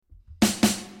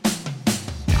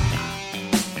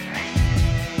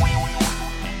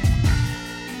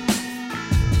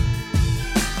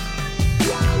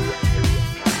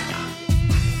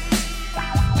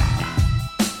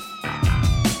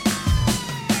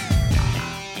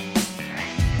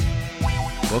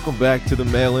Welcome back to the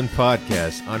Mail-In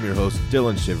Podcast. I'm your host,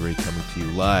 Dillon Shivery, coming to you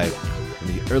live from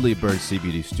the Early Bird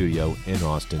CBD studio in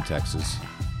Austin, Texas.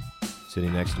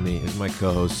 Sitting next to me is my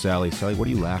co-host, Sally. Sally, what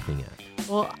are you laughing at?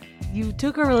 Well, you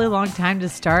took a really long time to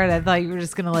start. I thought you were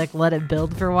just going to let it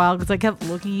build for a while because I kept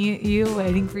looking at you,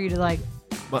 waiting for you to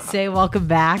say welcome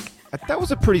back. That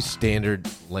was a pretty standard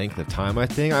length of time, I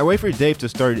think. I wait for Dave to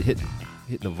start hitting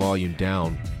the volume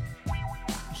down.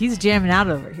 He's jamming out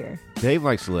over here. Dave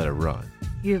likes to let it run.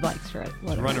 He likes to let it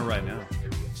run. Running right now.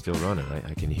 Still running.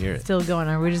 I can hear it. Still going.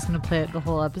 Are we just going to play it the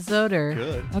whole episode? Or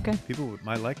Good. Okay. People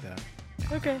might like that.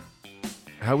 Okay.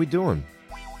 How we doing?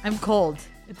 I'm cold.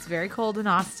 It's very cold in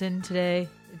Austin today.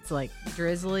 It's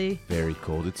drizzly. Very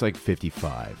cold. It's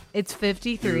 55. It's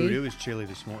 53. Dude, it was chilly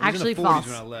this morning. Actually, it was in the 40s false.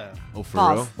 when I left. Oh, for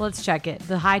False. real? Let's check it.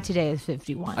 The high today is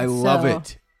 51. I love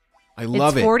it. I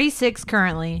love it's it. 46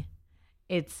 currently.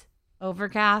 It's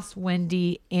overcast,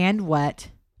 windy, and wet.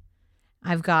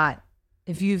 I've got,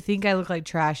 if you think I look like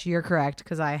trash, you're correct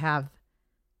because I have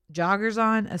joggers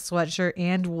on, a sweatshirt,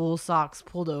 and wool socks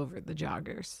pulled over the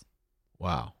joggers.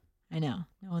 Wow. I know.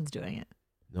 No one's doing it.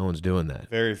 No one's doing that.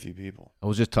 Very few people. I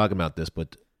was just talking about this,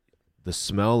 but the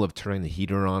smell of turning the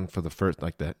heater on for the first,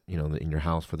 in your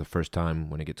house for the first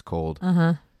time when it gets cold,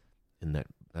 Uh-huh. and that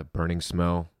burning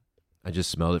smell, I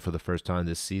just smelled it for the first time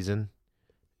this season,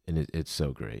 and it's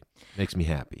so great. Makes me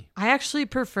happy. I actually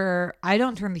I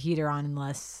don't turn the heater on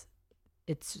unless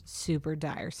it's super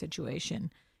dire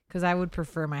situation because I would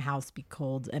prefer my house be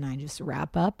cold and I just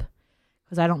wrap up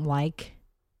because I don't like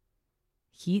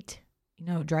heat.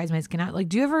 It dries my skin out.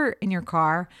 Do you ever in your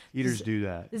car? Heaters do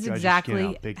that. This Dries your skin exactly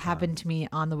out big time. happened to me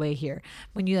on the way here.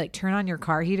 When you turn on your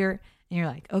car heater and you're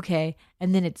like, okay,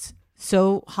 and then it's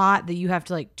so hot that you have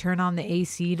to turn on the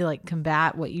AC to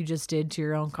combat what you just did to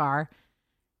your own car.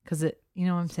 Because you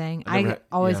know what I'm saying? I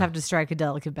always have to strike a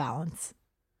delicate balance.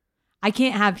 I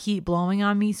can't have heat blowing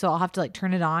on me, so I'll have to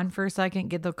turn it on for a second,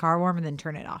 get the car warm, and then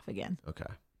turn it off again.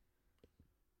 Okay.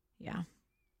 Yeah.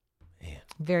 Man.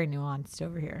 Very nuanced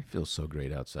over here. Feels so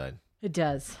great outside. It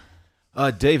does.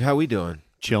 Dave, how we doing?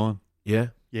 Chilling. Yeah?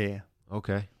 Yeah.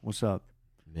 Okay. What's up?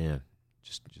 Man,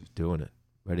 just doing it.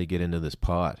 Ready to get into this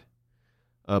pod.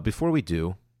 Before we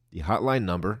do, the hotline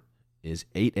number is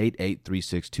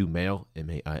 888-362-MAIL,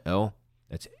 M-A-I-L.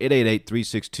 That's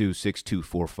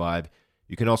 888-362-6245.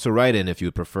 You can also write in if you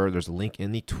would prefer. There's a link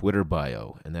in the Twitter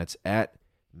bio, and that's at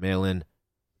Mail-In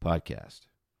Podcast.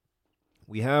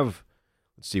 We have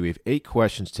 8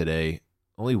 questions today,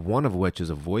 only one of which is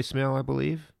a voicemail, I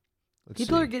believe.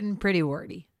 People are getting pretty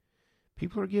wordy.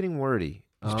 People are getting wordy.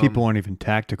 These people aren't even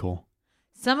tactical.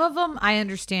 Some of them I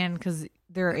understand because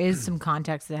there is some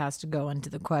context that has to go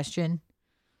into the question.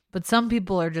 But some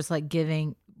people are just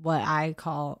giving what I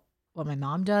call what my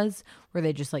mom does, where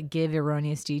they just give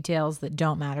erroneous details that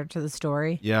don't matter to the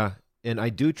story. Yeah, and I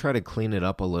do try to clean it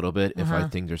up a little bit if I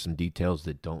think there's some details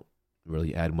that don't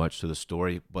really add much to the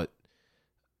story. But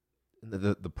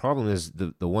the problem is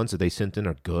the ones that they sent in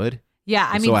are good. Yeah,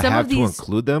 I mean, so I some have of these, to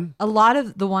include them. A lot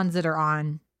of the ones that are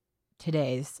on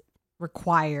today's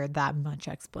require that much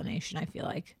explanation, I feel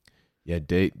like. Yeah,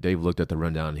 Dave looked at the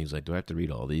rundown and he's like, "Do I have to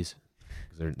read all these?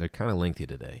 'Cause they're kind of lengthy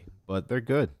today, but they're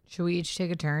good." Should we each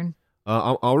take a turn?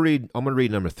 I'll read. I'm gonna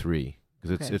read number 3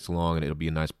 because Okay. it's long and it'll be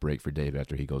a nice break for Dave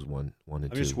after he goes one and 2.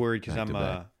 I'm just worried because back to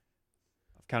back.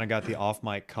 I've kind of got the off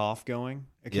mic cough going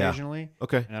occasionally.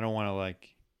 Okay. And I don't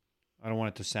want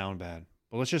it to sound bad.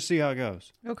 But let's just see how it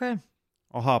goes. Okay.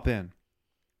 I'll hop in.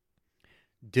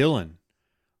 Dillon,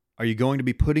 are you going to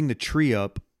be putting the tree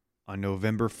up on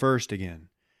November 1st again?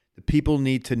 The people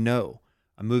need to know.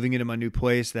 I'm moving into my new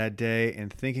place that day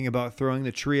and thinking about throwing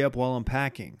the tree up while I'm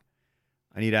packing.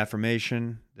 I need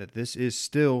affirmation that this is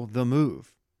still the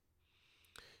move.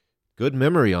 Good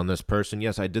memory on this person.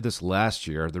 Yes, I did this last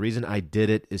year. The reason I did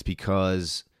it is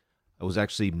because I was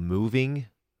actually moving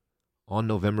on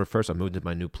November 1st. I moved to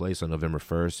my new place on November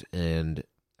 1st, and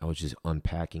I was just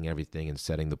unpacking everything and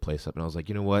setting the place up. And I was like,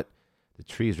 you know what? The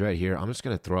tree is right here. I'm just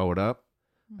going to throw it up.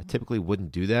 I typically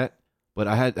wouldn't do that, but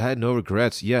I had no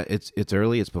regrets. Yeah, it's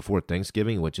early. It's before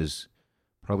Thanksgiving, which is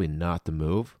probably not the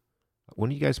move. When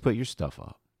do you guys put your stuff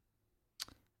up?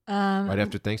 Right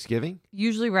after Thanksgiving?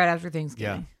 Usually right after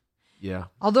Thanksgiving. Yeah.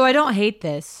 Although I don't hate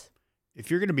this. If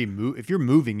you're going to be if you're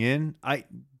moving in,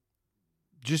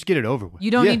 just get it over with.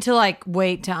 You don't need to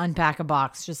wait to unpack a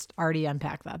box. Just already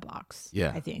unpack that box.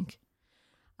 Yeah. I think.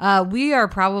 We are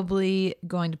probably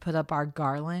going to put up our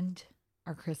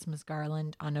Christmas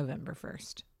garland on November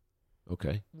 1st.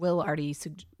 Okay. Will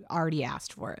already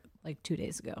asked for it 2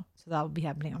 days ago. So that will be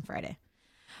happening on Friday.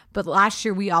 But last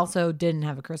year we also didn't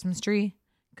have a Christmas tree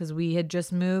because we had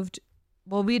just moved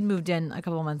well, we'd moved in a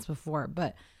couple of months before,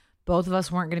 but both of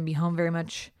us weren't going to be home very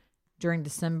much during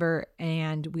December,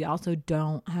 and we also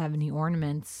don't have any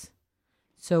ornaments,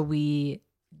 so we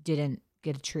didn't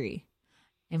get a tree.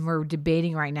 And we're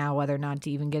debating right now whether or not to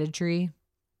even get a tree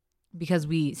because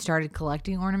we started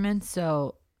collecting ornaments.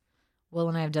 So Will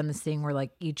and I have done this thing where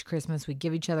like each Christmas we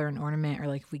give each other an ornament, or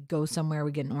like if we go somewhere,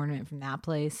 we get an ornament from that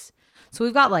place. So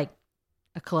we've got like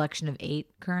a collection of 8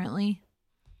 currently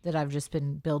that I've just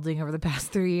been building over the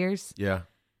past 3 years. Yeah.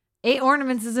 8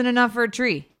 ornaments isn't enough for a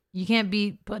tree. You can't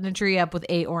be putting a tree up with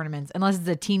 8 ornaments unless it's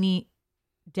a teeny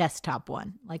desktop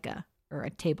one, or a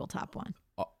tabletop one.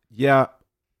 Yeah,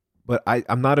 but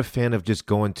I'm not a fan of just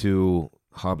going to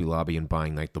Hobby Lobby and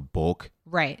buying like the bulk.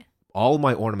 Right. All of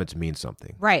my ornaments mean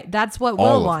something. Right. That's what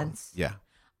All Will of wants. them. Yeah.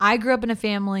 I grew up in a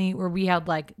family where we had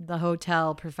like the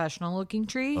hotel professional looking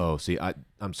tree. Oh, see,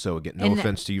 I'm so against. No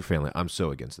offense to your family, I'm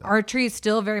so against that. Our tree is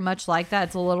still very much like that.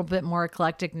 It's a little bit more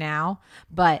eclectic now,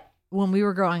 but when we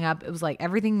were growing up, it was like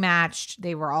everything matched.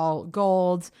 They were all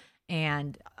gold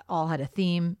and all had a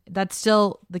theme. That's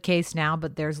still the case now,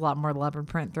 but there's a lot more leopard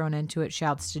print thrown into it.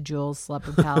 Shouts to Jules,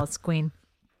 Leopard Palace Queen.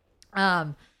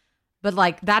 But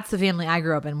like that's the family I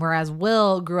grew up in. Whereas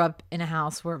Will grew up in a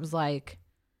house where it was like,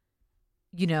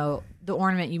 you know, the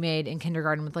ornament you made in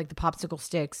kindergarten with like the popsicle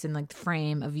sticks and like the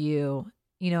frame of you.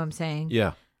 You know what I'm saying?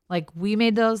 Yeah. Like we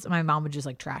made those, and my mom would just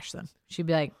like trash them. She'd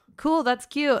be like, "Cool, that's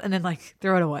cute," and then like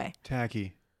throw it away.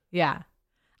 Tacky. Yeah.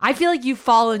 I feel like you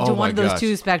fall into Oh one my of those gosh.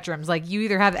 two spectrums. Like you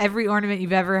either have every ornament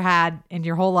you've ever had in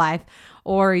your whole life,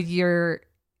 or you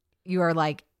are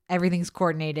like everything's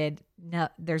coordinated. No,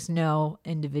 there's no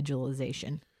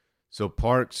individualization. So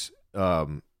Parks,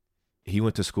 he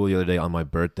went to school the other day on my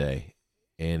birthday,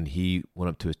 and he went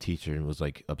up to his teacher and was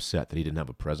like upset that he didn't have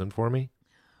a present for me.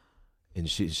 And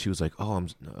she was like, "Oh, I'm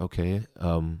okay.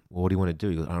 Well, what do you want to do?"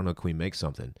 He goes, "I don't know. Can we make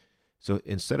something?" So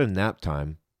instead of nap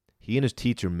time, he and his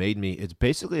teacher made me. It's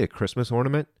basically a Christmas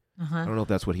ornament. I don't know if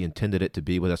that's what he intended it to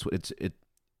be, but that's what it.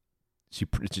 She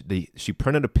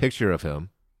printed a picture of him,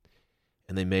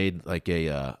 and they made like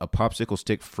a popsicle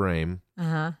stick frame,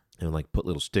 and like put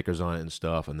little stickers on it and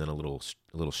stuff, and then a little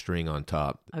string on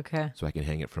top. Okay. So I can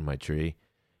hang it from my tree.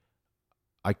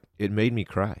 It made me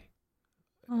cry.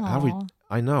 Aw.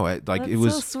 I know. It That's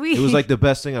was so sweet. It was like the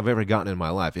best thing I've ever gotten in my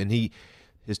life. And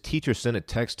his teacher sent a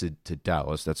text to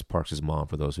Dallas. That's Parks' mom,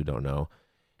 for those who don't know.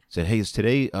 Said, "Hey, it's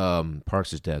today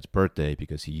Parks' dad's birthday,"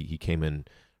 because he came in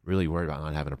really worried about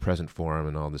not having a present for him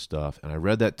and all this stuff. And I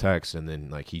read that text, and then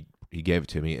like he gave it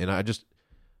to me, and I just.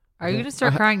 Are you gonna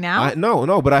start crying now?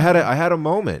 No. But I had a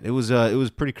moment. It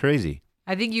was pretty crazy.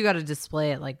 I think you got to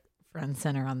display it like front and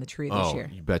center on the tree this year.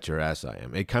 You bet your ass I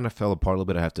am. It kind of fell apart a little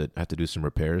bit. I have to do some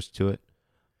repairs to it,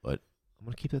 but I'm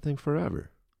gonna keep that thing forever.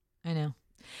 I know.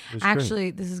 It was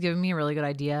Actually, this is giving me a really good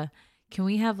idea. Can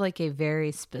we have like a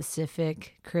very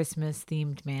specific Christmas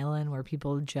themed mail-in where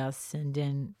people just send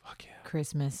in Fuck yeah.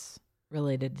 Christmas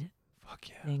related Fuck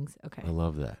yeah. things? Okay. I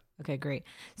love that. Okay, great.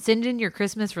 Send in your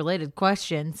Christmas related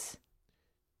questions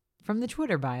from the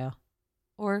Twitter bio,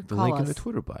 or The call link us. in the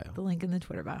Twitter bio. The link in the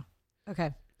Twitter bio.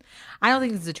 Okay. I don't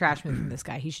think this is a trash move from this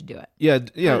guy. He should do it. Yeah.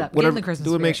 up. Get in Whatever. the Christmas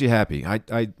Do what spirit. makes you happy.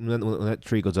 When that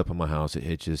tree goes up in my house,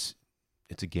 it's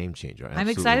a game changer. I'm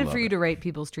excited for you to rate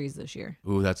people's trees this year.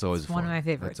 Ooh, that's always It's fun. one of my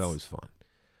favorites. That's always fun.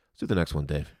 Let's do the next one,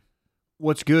 Dave.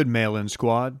 What's good, mail-in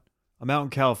squad? I'm out in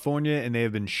California, and they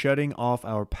have been shutting off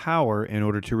our power in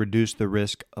order to reduce the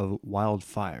risk of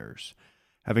wildfires.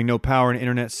 Having no power and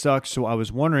internet sucks, so I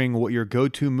was wondering what your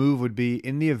go-to move would be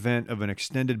in the event of an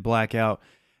extended blackout,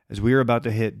 as we are about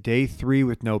to hit day 3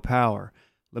 with no power.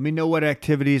 Let me know what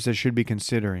activities I should be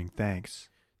considering. Thanks.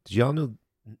 Did y'all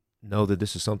know that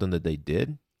this is something that they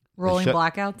did? Rolling shut-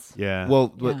 blackouts? Yeah.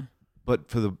 Well, Yeah. but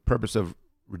for the purpose of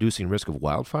reducing risk of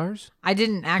wildfires? I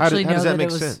didn't How actually know does that that make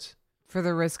it was sense? for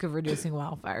the risk of reducing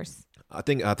wildfires. I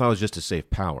thought it was just to save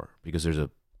power because there's a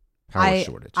power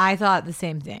shortage. I thought the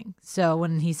same thing. So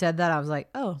when he said that, I was like,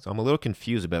 oh, So I'm a little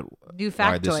confused about new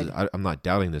why this is. factoid. I'm not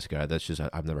doubting this guy. That's just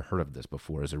I've never heard of this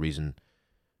before as a reason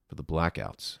for the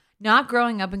blackouts. Not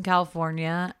growing up in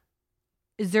California,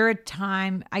 is there a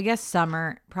time, I guess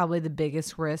summer, probably the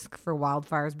biggest risk for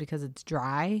wildfires because it's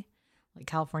dry. Like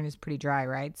California's pretty dry,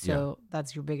 right? So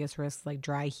that's your biggest risk, like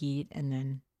dry heat. And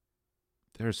then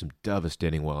There are some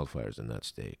devastating wildfires in that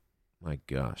state. My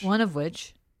gosh. one of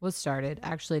which was started,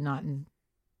 actually not in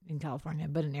California,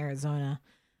 but in Arizona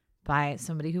by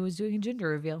somebody who was doing a gender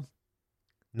reveal.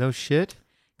 No shit?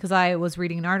 Because I was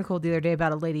reading an article the other day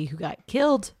about a lady who got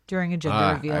killed during a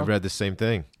gender reveal I read the same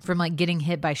thing. from like getting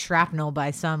hit by shrapnel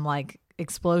by some like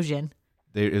explosion.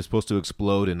 It was supposed to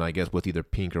explode in, I guess, with either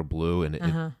pink or blue, and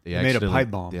Uh-huh. they Made a accidentally-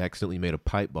 pipe bomb. They accidentally made a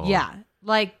pipe bomb. Yeah.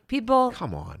 Like, people,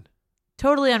 Come on.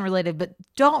 totally unrelated, but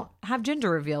don't have gender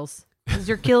reveals because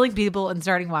you're killing people and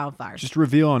starting wildfires. Just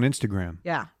reveal on Instagram.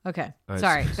 Yeah. Okay. All right,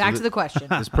 Sorry. so Back to the question.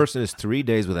 This person is 3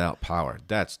 days without power.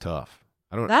 That's tough.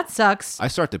 That sucks. I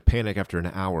start to panic after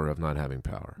an hour of not having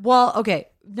power. Well, okay.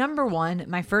 Number one,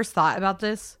 my first thought about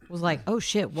this was like, oh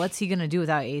shit, what's he going to do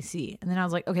without AC? And then I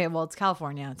was like, okay, well, it's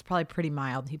California. It's probably pretty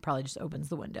mild. He probably just opens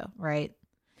the window, right?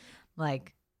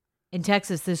 Like, in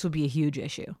Texas, this would be a huge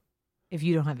issue if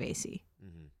you don't have AC.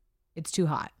 Mm-hmm. It's too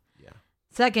hot. Yeah.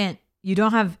 Second, you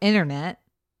don't have internet.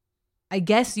 I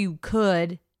guess you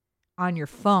could on your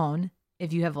phone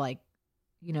if you have, like,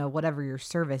 you know, whatever your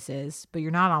service is, but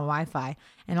you're not on Wi-Fi.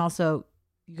 And also,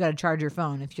 you got to charge your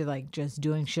phone. If you're like just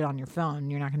doing shit on your phone,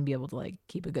 you're not going to be able to like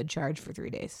keep a good charge for 3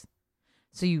 days.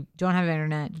 So you don't have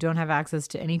internet, you don't have access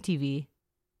to any TV.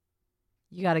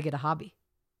 You got to get a hobby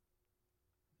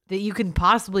that you can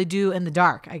possibly do in the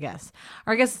dark, I guess.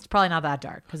 Or I guess it's probably not that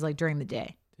dark because like during the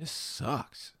day. This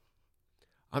sucks.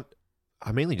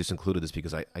 I mainly just included this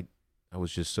because I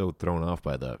was just so thrown off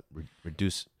by the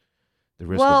reduce the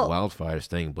risk of wildfires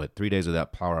thing. But 3 days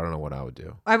without power, I don't know what I would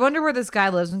do. I wonder where this guy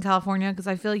lives in California because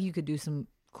I feel like you could do some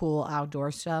cool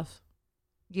outdoor stuff.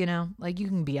 You know, like you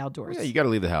can be outdoors. Yeah, you got to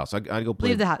leave the house. I'd go play.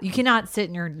 Leave the house. You cannot sit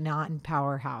in your not in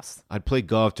power house. I'd play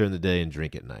golf during the day and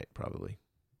drink at night, probably.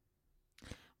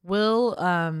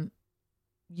 Will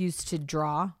used to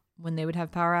draw when they would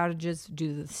have power outages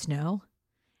due to the snow.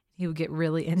 He would get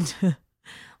really into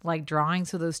like drawing.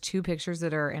 So those two pictures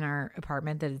that are in our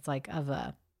apartment that it's like of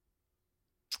a,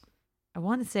 I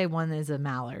want to say one is a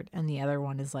mallard and the other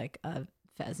one is like a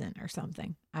pheasant or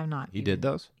something. I'm not. He did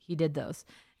those? He did those.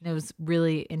 And it was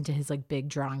really into his like big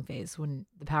drawing phase. When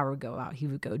the power would go out, he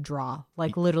would go draw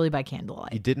like literally by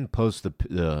candlelight. He didn't post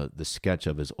the sketch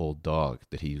of his old dog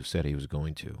that he said he was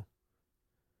going to.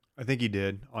 I think he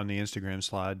did on the Instagram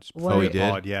slides. What? Oh, he did?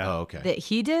 Pod, yeah. Oh, okay. That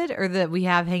he did, or that we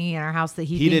have hanging in our house that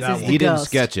he thinks did. is the He didn't ghost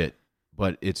sketch it,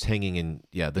 but it's hanging in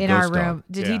the in ghost our dog. room.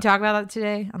 Did he Yeah. talk about that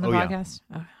today on the Oh, yeah. podcast?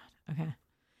 Oh, okay.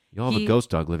 Y'all have a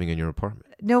ghost dog living in your apartment.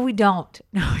 No, we don't.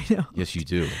 No, we don't. Yes, you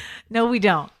do. No, we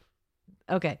don't.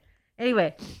 Okay.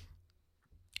 Anyway,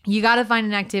 you got to find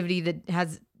an activity that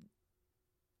has.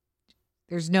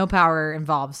 There's no power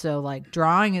involved, so like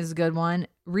drawing is a good one.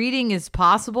 Reading is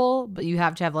possible, but you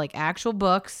have to have like actual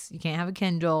books. You can't have a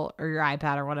Kindle or your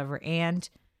iPad or whatever, and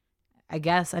I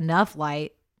guess enough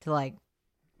light to like.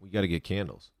 We got to get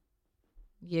candles.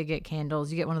 You get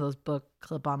candles. You get one of those book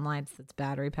clip-on lights that's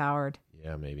battery powered.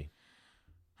 Yeah, maybe.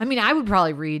 I mean, I would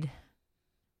probably read,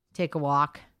 take a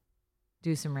walk,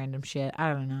 do some random shit.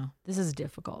 I don't know. This is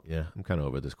difficult. Yeah, I'm kind of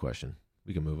over this question.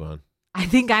 We can move on. I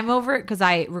think I'm over it because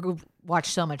I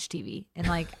watch so much TV, and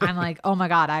like I'm like, oh my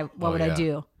god, what would I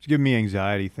do? It's giving me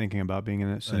anxiety thinking about being in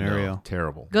that I know, scenario.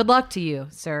 terrible. Good luck to you,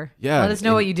 sir. Yeah, let us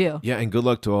know and- what you do. Yeah, and good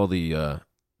luck to all the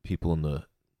people in the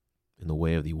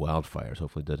way of the wildfires.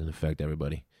 Hopefully, it doesn't affect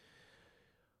everybody.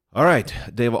 All right,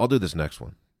 Dave, I'll do this next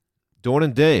one. Dawn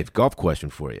and Dave, golf question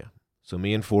for you. So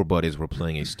me and 4 buddies were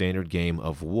playing a standard game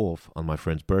of Wolf on my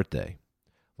friend's birthday.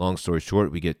 Long story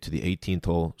short, we get to the 18th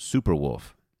hole, Super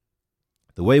Wolf.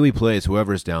 The way we play is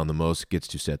whoever is down the most gets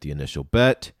to set the initial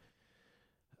bet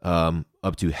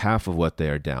up to half of what they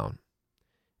are down.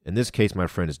 In this case, my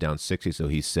friend is down 60, so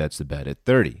he sets the bet at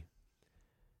 30.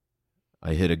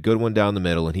 I hit a good one down the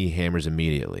middle, and he hammers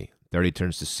immediately. 30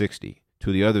 turns to 60.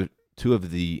 Two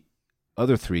of the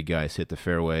other 3 guys hit the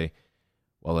fairway,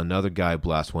 while another guy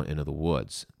blasts one into the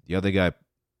woods. The other 2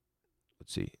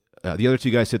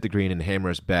 guys hit the green and hammer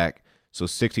us back, so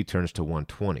 60 turns to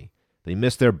 120. They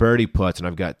miss their birdie putts, and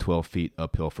I've got 12 feet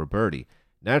uphill for birdie.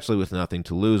 Naturally, with nothing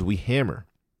to lose, we hammer.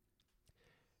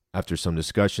 After some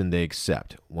discussion, they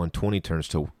accept. 120 turns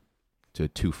to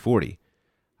 240.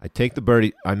 I make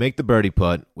the birdie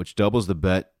putt, which doubles the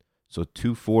bet, so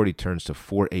 240 turns to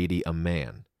 480 a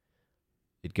man.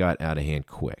 It got out of hand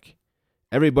quick.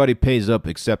 Everybody pays up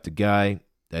except the guy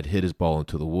that hit his ball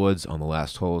into the woods on the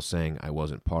last hole, saying I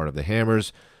wasn't part of the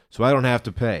hammers, so I don't have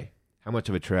to pay. How much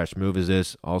of a trash move is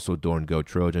this? Also, Dorn Go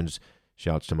Trojans.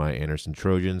 Shouts to my Anderson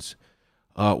Trojans.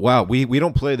 Wow, we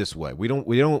don't play this way. We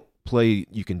don't play.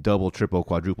 You can double, triple,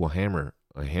 quadruple hammer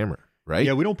a hammer, right?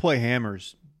 Yeah, we don't play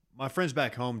hammers. My friends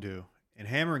back home do, and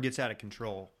hammering gets out of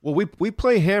control. Well, we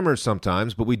play hammers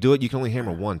sometimes, but we do it. You can only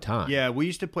hammer one time. Yeah, we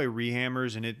used to play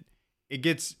rehammers, and it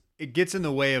gets in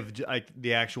the way of like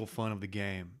the actual fun of the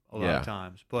game a lot of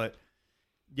times. But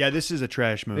yeah, this is a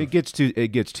trash move. It gets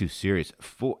too serious.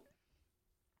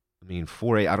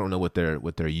 480. I don't know what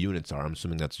their units are. I'm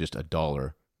assuming that's just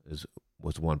 $1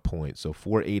 was 1 point. So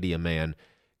 480 a man.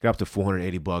 Got up to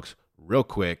 $480 real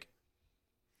quick.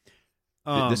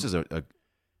 This is a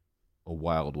a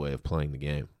wild way of playing the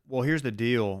game. Well, here's the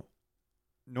deal.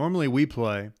 Normally we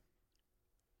play,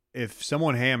 if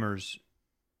someone hammers,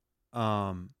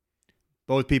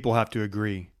 both people have to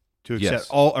agree to accept Yes.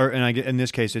 all, in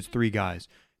this case, it's 3 guys.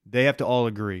 They have to all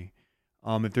agree.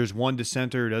 If there's one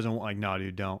dissenter who doesn't like, no,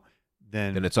 dude, don't,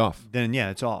 Then it's off. then yeah,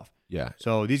 it's off. Yeah.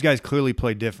 So these guys clearly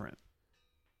play different,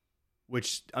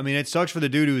 which, I mean, it sucks for the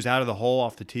dude who's out of the hole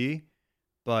off the tee,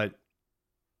 but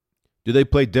Do they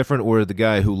play different, or the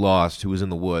guy who lost, who was in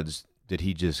the woods, did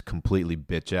he just completely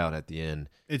bitch out at the end?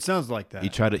 it sounds like that. He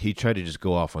tried to just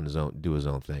go off on his own, do his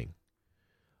own thing.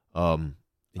 And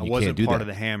I you wasn't can't do part that of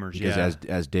the hammers, because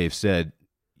as Dave said,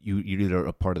 you're either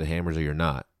a part of the hammers or you're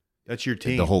not. That's your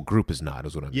team. The whole group is not,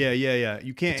 is what I mean. Yeah.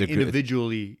 You can't It's a good-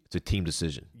 individually. It's a team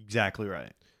decision. Exactly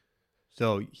right.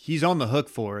 So he's on the hook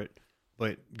for it,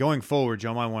 but going forward,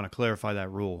 y'all might want to clarify that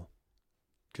rule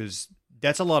because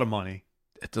that's a lot of money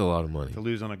It's a lot of money. to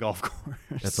lose on a golf course.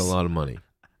 That's a lot of money.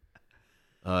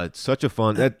 It's such a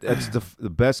fun. That's the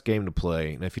best game to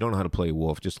play. And if you don't know how to play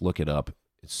Wolf, just look it up.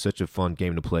 It's such a fun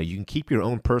game to play. You can keep your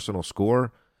own personal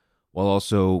score while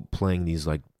also playing these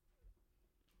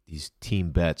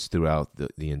team bets throughout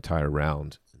the entire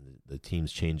round. The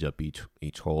teams change up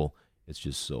each hole. It's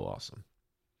just so awesome.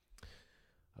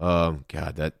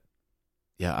 God,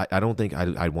 I don't think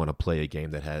I'd want to play a game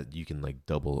that you can like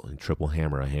double and triple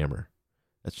hammer a hammer.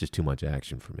 That's just too much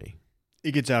action for me.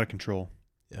 It gets out of control.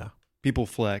 Yeah. People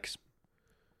flex.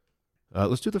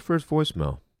 Let's do the first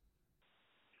voicemail.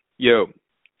 Yo,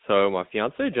 so my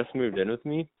fiance just moved in with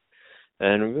me,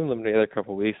 and we've been living together a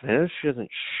couple of weeks, and I know she doesn't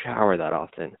shower that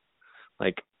often,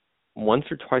 like once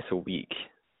or twice a week.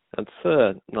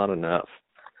 That's not enough.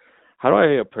 How do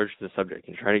I approach the subject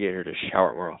and try to get her to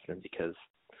shower more often? Because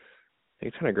I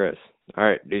think it's kind of gross. All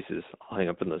right, deuces. I'll hang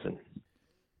up and listen.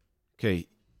 Okay,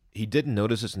 he didn't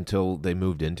notice this until they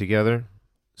moved in together,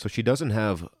 so she doesn't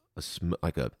have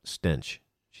like a stench.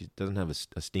 She doesn't have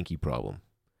a stinky problem.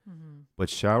 Mm-hmm. But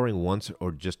showering once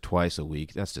or just twice a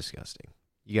week, that's disgusting.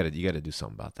 You gotta do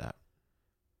something about that.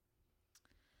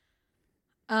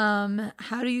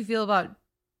 How do you feel about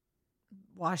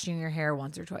washing your hair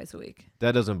once or twice a week?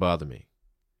 That doesn't bother me.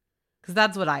 Because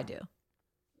that's what I do.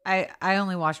 I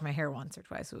only wash my hair once or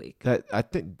twice a week. I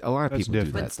think a lot of That's people do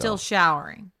different. that. But still though.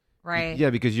 showering, right? Yeah,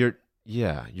 because your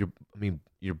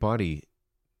body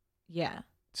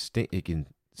it can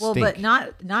Well, stink. but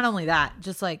not only that,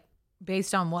 just like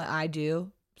based on what I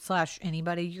do /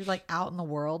 anybody, you're like out in the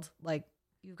world, like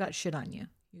you've got shit on you.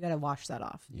 You got to wash that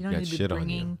off. You don't got need to be shit on you.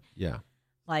 bringing Yeah.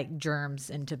 like germs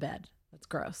into bed. That's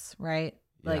gross, right?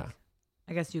 Like, Yeah.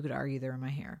 I guess you could argue they're in my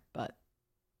hair, but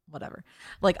whatever.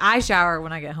 Like I shower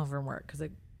when I get home from work because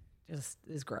it just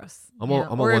is gross.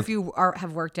 Or if you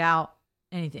have worked out,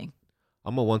 anything.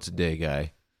 I'm a once a day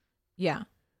guy. Yeah.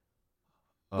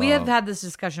 We have had this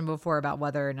discussion before about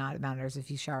whether or not it matters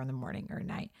if you shower in the morning or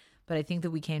night. But I think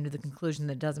that we came to the conclusion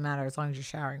that it doesn't matter as long as you're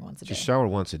showering once a day. Just shower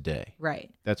once a day.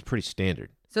 Right. That's pretty standard.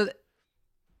 So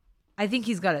I think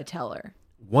he's got to tell her.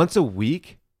 Once a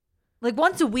week? Like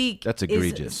once a week That's is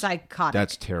egregious. psychotic.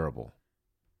 That's terrible.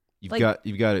 You've Like- got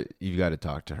to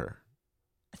talk to her.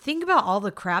 Think about all the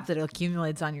crap that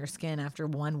accumulates on your skin after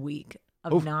 1 week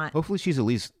of not. Hopefully she's at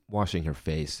least washing her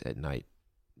face at night,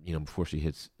 before she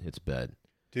hits bed.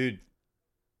 Dude,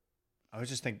 I was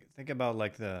just think about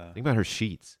like the Think about her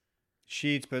sheets.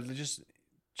 sheets, but just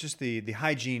the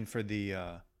hygiene for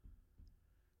the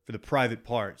private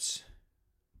parts.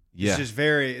 Yeah.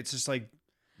 It's just like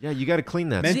Yeah, you got to clean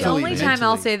that. Mentally- The only time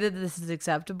I'll mentally. say that this is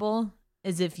acceptable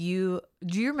is if do you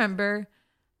remember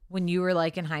when you were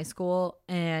like in high school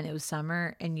and it was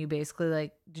summer and you basically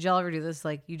like, did y'all ever do this?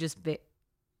 Like you just,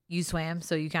 you swam.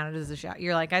 So you counted as a shower.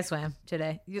 You're like, I swam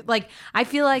today. Like, I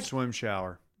feel like swim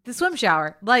shower. the swim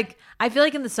shower, like I feel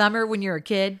like in the summer when you're a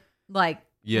kid, like,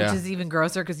 Yeah. which is even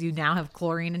grosser because you now have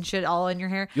chlorine and shit all in your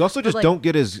hair. You also But, just like- don't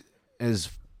get as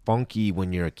funky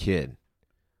when you're a kid.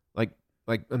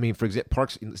 Like I mean, for example,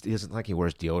 Parks, he doesn't like he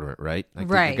wears deodorant, right? Like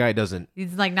the Right. guy doesn't.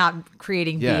 He's like not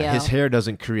creating Yeah, BO. his hair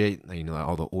doesn't create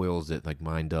all the oils that like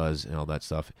mine does and all that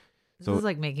stuff. This So is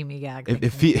like making me gag.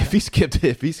 if he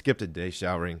skipped a day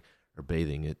showering or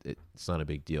bathing, it's not a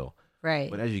big deal. right.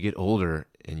 But as you get older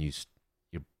and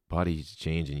your body's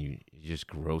change and you're just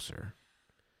grosser.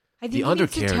 I think The you need to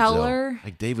undercarriage, tell though, her.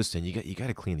 like Dave was saying, you got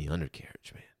to clean the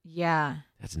undercarriage, man. Yeah.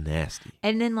 That's nasty.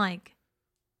 And then like,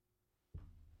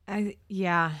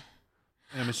 yeah.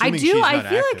 And I'm I assuming do. she's I not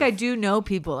feel like I active. do know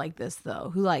people like this though,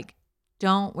 who like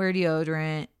don't wear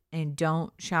deodorant and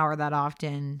don't shower that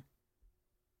often,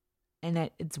 and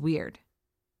that it's weird.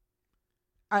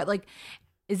 Like,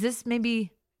 is this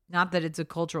maybe not that it's a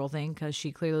cultural thing because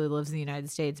she clearly lives in the United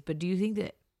States, but do you think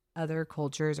that other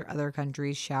cultures or other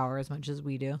countries shower as much as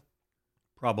we do?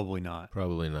 Probably not.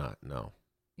 Probably not. No.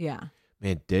 Yeah.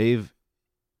 Man, Dave,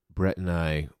 Brett, and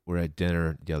I were at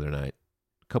dinner the other night,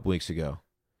 a couple weeks ago,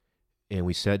 and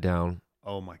we sat down.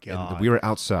 Oh my God. And we were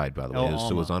outside, by the way. El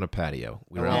So it was on a patio.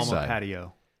 We were Alma outside.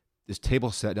 patio. This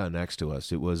table sat down next to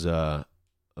us. It was a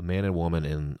man and woman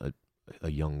and a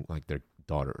young, like their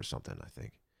daughter or something, I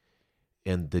think.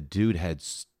 And the dude had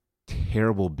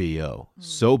terrible BO,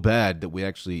 so bad that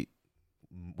we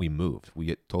moved. We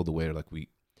get told the waiter,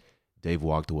 Dave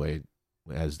walked away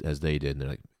as they did, and they're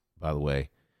like, by the way,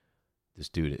 this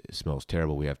dude smells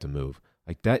terrible. We have to move.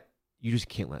 Like that, you just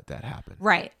can't let that happen.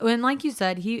 Right. And like you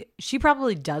said, she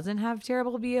probably doesn't have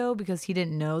terrible BO because he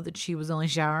didn't know that she was only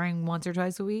showering once or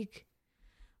twice a week.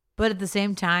 But at the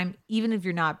same time, even if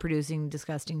you're not producing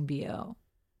disgusting BO,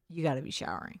 you got to be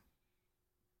showering.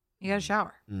 You got to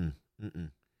shower.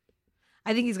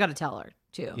 I think he's got to tell her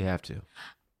too. You have to.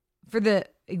 For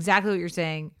exactly what you're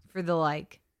saying, for the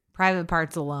private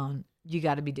parts alone, you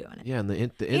got to be doing it. Yeah, and the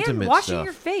intimate and washing stuff.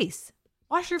 your face.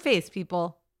 Wash your face,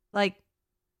 people.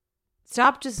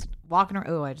 Stop just walking around.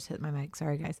 Oh, I just hit my mic.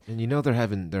 Sorry, guys. And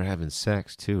they're having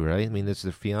sex too, right? I mean, it's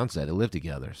their fiance. They live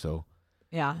together, so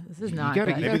Yeah, this is You not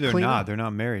gotta- good. you Maybe they're clean not. up. They're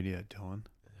not married yet, Dylan.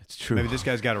 it's true. Maybe this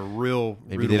guy's got a real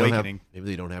maybe rude they awakening. maybe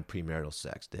they don't have premarital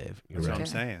sex, Dave. You're That's what right. I'm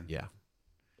saying. Yeah.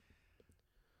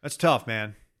 That's tough,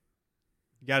 man.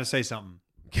 You got to say something.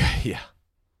 Yeah.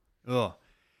 Ugh.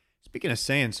 Speaking of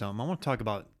saying something, I want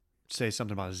to say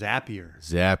something about Zapier.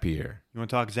 Zapier. You want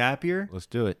to talk Zapier? Let's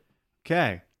do it.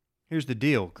 Okay. Here's the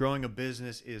deal. Growing a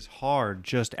business is hard.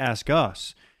 Just ask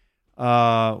us.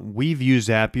 We've used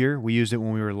Zapier. We used it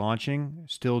when we were launching.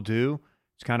 Still do.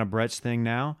 It's kind of Brett's thing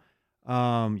now.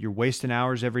 You're wasting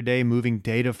hours every day moving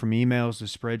data from emails to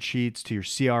spreadsheets to your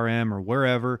CRM or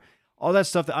wherever. All that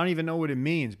stuff that I don't even know what it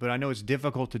means, but I know it's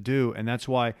difficult to do. And that's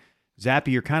why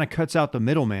Zapier kind of cuts out the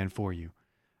middleman for you.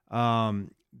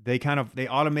 They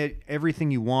automate everything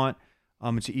you want.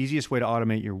 It's the easiest way to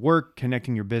automate your work,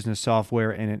 connecting your business software,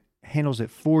 and it handles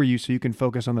it for you so you can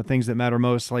focus on the things that matter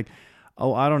most, like,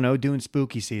 doing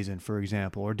spooky season, for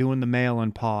example, or doing the mail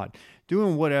and pod,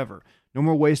 doing whatever. No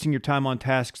more wasting your time on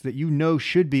tasks that you know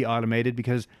should be automated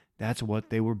because that's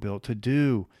what they were built to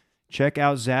do. Check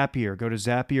out Zapier. Go to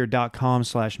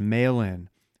zapier.com/mailin.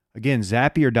 Again,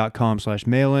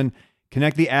 zapier.com/mailin.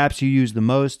 Connect the apps you use the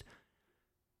most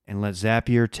and let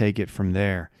Zapier take it from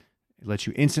there. It lets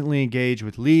you instantly engage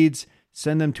with leads,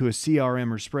 send them to a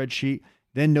CRM or spreadsheet,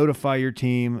 then notify your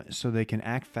team so they can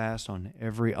act fast on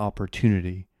every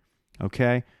opportunity.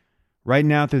 Okay? Right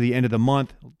now through the end of the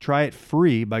month, try it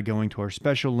free by going to our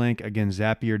special link, again,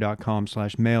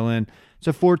 zapier.com/mailin. It's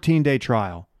a 14-day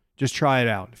trial. Just try it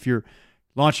out. If you're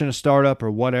launching a startup or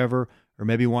whatever, or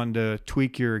maybe wanting to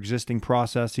tweak your existing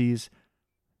processes,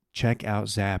 check out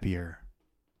Zapier.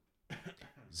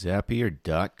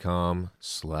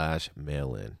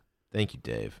 Zapier.com/mailin. Thank you,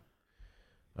 Dave.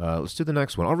 Let's do the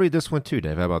next one. I'll read this one too,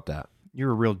 Dave. How about that?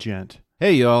 You're a real gent.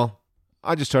 Hey, y'all.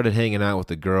 I just started hanging out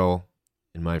with a girl,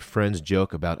 and my friends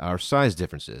joke about our size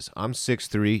differences. I'm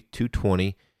 6'3",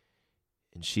 220,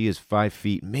 and she is 5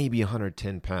 feet, maybe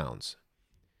 110 pounds.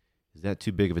 Is that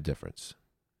too big of a difference?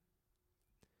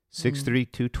 6'3",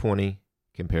 220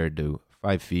 compared to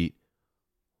 5 feet,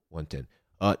 110.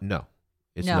 No,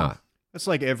 it's No. not. That's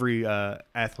like every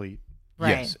athlete.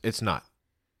 Right. Yes, it's not.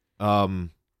 I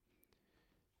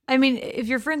mean, if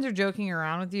your friends are joking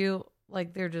around with you,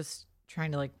 they're just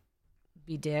trying to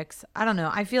be dicks. I don't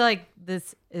know. I feel like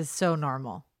this is so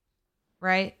normal,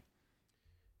 right?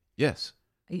 Yes.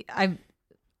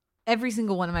 Every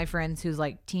single one of my friends who's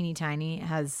teeny tiny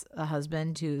has a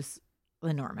husband who's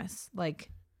enormous.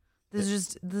 This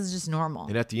is just normal.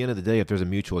 And at the end of the day, if there's a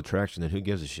mutual attraction, then who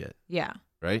gives a shit, Yeah.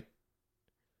 right?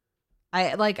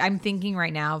 I'm thinking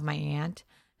right now of my aunt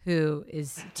who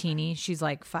is teeny. She's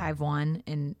 5'1"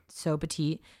 and so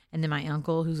petite. And then my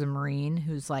uncle who's a Marine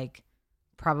who's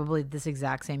probably this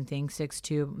exact same thing,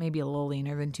 6'2", maybe a little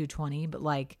leaner than 220. But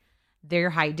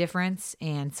their height difference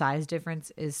and size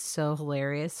difference is so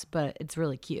hilarious, but it's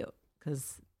really cute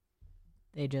because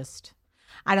they just,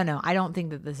 I don't know. I don't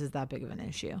think that this is that big of an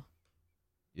issue.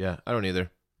 Yeah, I don't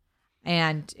either.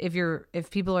 And if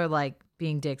people are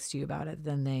being dicks to you about it,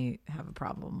 then they have a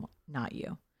problem, not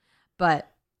you.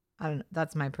 But I don't.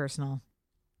 That's my personal.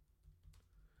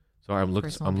 Sorry, I'm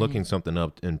Personal looking opinion. something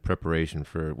up in preparation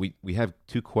for. We have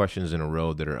two questions in a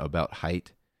row that are about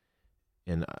height,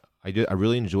 and I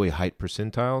really enjoy height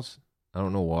percentiles. I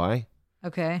don't know why.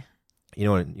 Okay. You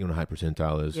know what height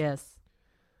percentile is? Yes.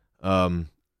 And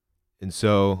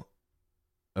so,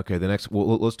 okay, the next.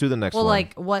 Well, let's do the next Well, one.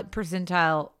 what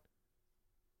percentile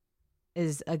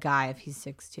is a guy if he's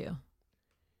 6'2"?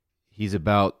 He's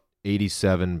about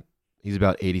 87. He's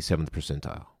about 87th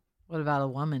percentile. What about a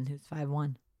woman who's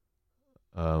 5'1"?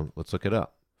 Let's look it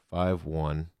up.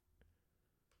 5'1".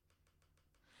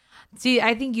 See,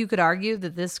 I think you could argue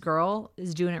that this girl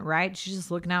is doing it right. She's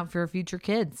just looking out for her future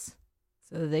kids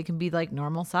so that they can be like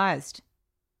normal sized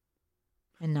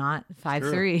and not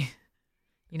 5'3".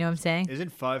 You know what I'm saying?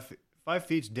 Isn't 5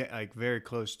 feet like very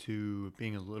close to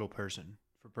being a little person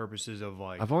for purposes of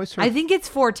like? I've always heard. I think it's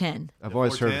 4'10". I've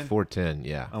always heard 4'10".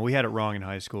 Yeah. We had it wrong in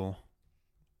high school.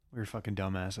 We were fucking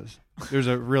dumbasses. There's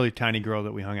a really tiny girl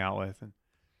that we hung out with, and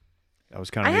that was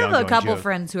kind of. I the have a ongoing couple joke.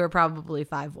 friends who are probably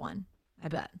 5'1". I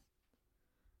bet.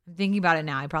 I'm thinking about it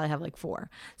now. I probably have like 4.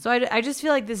 So I just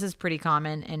feel like this is pretty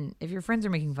common. And if your friends are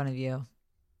making fun of you,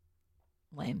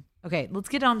 lame. Okay, let's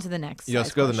get on to the next. Yeah,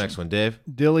 let's go to the next one, Dave.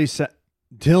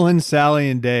 Dillon, Sally,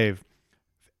 and Dave.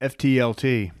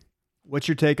 FTLT. What's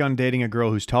your take on dating a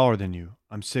girl who's taller than you?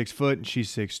 I'm 6 foot and she's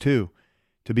 6'2".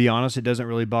 To be honest, it doesn't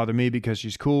really bother me because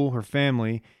she's cool. Her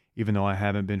family, even though I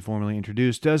haven't been formally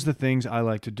introduced, does the things I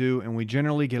like to do, and we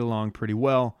generally get along pretty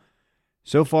well.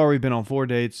 So far, we've been on 4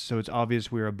 dates, so it's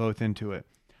obvious we are both into it.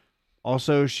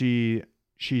 Also, she's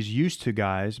used to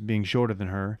guys being shorter than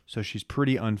her, so she's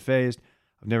pretty unfazed.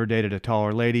 I've never dated a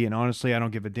taller lady, and honestly, I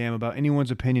don't give a damn about anyone's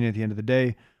opinion at the end of the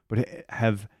day. But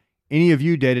have any of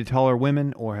you dated taller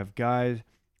women, or have guy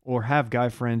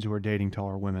friends who are dating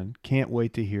taller women? Can't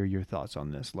wait to hear your thoughts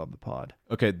on this. Love the pod.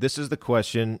 Okay, this is the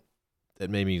question that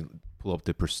made me pull up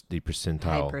the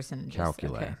percentile High percentages,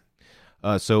 calculator.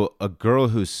 okay. So a girl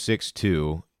who's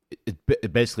 6'2",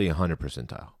 it basically 100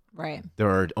 percentile. Right.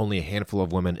 There are only a handful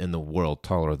of women in the world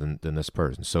taller than this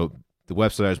person. So the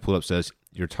website I just pulled up says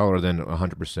you're taller than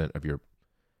 100% of your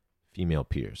female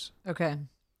peers. Okay.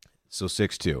 So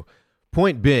 6'2".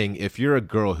 Point being, if you're a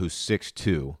girl who's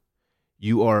 6'2",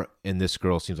 you are, and this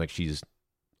girl seems like she's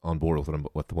on board with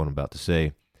what I'm about to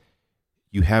say,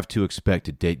 you have to expect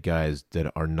to date guys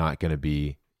that are not going to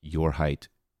be your height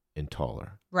and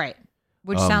taller. Right.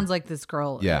 Which sounds like this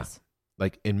girl yeah. is.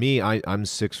 Like in me, I'm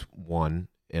 6'1",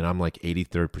 and I'm like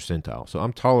 83rd percentile. So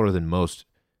I'm taller than most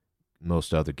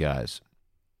other guys.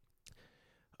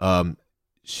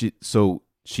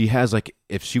 She has like,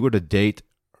 if she were to date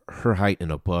her height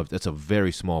and above, that's a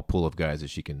very small pool of guys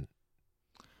that she can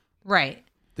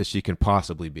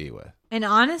possibly be with. And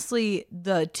honestly,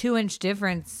 the 2-inch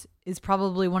difference is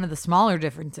probably one of the smaller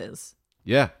differences.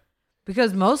 Yeah.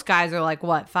 Because most guys are like,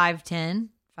 what, 5'10",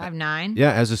 5'9"?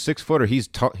 Yeah, as a 6-footer, he's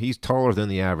taller than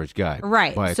the average guy.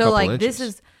 Right. By a so couple like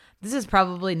inches. this is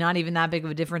probably not even that big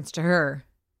of a difference to her.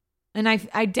 And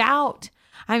I doubt,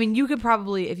 I mean, you could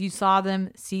probably, if you saw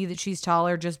them, see that she's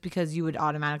taller just because you would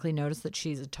automatically notice that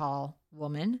she's a tall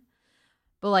woman.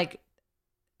 But like,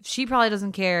 she probably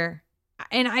doesn't care.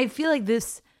 And I feel like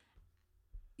this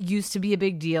used to be a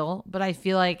big deal, but I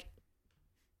feel like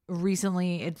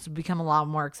recently it's become a lot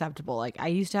more acceptable. Like I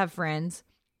used to have friends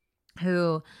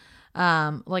who,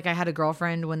 like I had a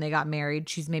girlfriend when they got married.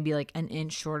 She's maybe like an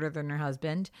inch shorter than her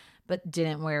husband, but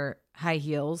didn't wear high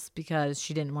heels because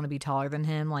she didn't want to be taller than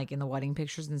him, like in the wedding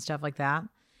pictures and stuff like that.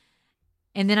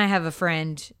 And then I have a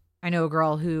friend, I know a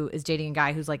girl who is dating a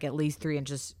guy who's like at least 3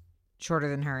 inches shorter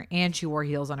than her, and she wore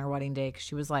heels on her wedding day because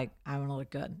she was like, I want to look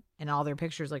good. And all their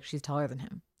pictures, like she's taller than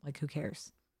him. Like who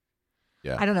cares?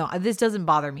 Yeah. I don't know. This doesn't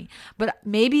bother me, but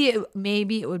maybe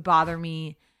it would bother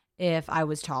me if I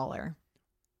was taller.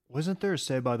 Wasn't there a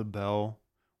Saved by the Bell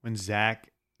when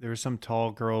Zach, there was some tall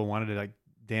girl who wanted to like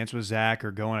dance with Zach or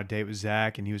go on a date with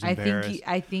Zach, and he was embarrassed?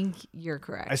 I think you're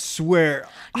correct. I swear.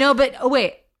 No, but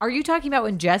wait. Are you talking about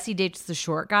when Jesse dates the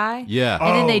short guy? Yeah.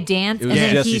 And then they dance. It was and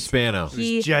then Jesse Spano.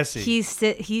 It was Jesse.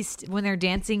 He's when they're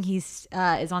dancing, he's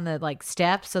is on the like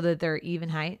steps so that they're even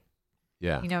height.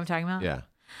 Yeah. You know what I'm talking about?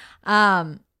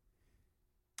 Yeah.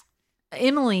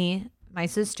 Emily, my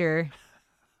sister,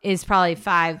 is probably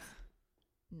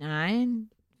 5'9".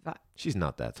 She's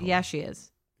not that tall. Yeah, she is.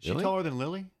 Is she Really? taller than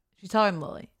Lily? She's taller than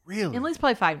Lily. Really? Emily's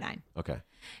probably 5'9". Okay.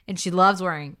 And she loves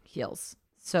wearing heels.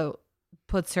 So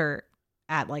puts her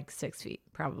at like 6 feet,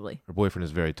 probably. Her boyfriend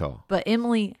is very tall. But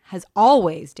Emily has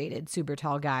always dated super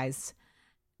tall guys.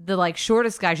 The like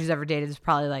shortest guy she's ever dated is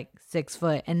probably like 6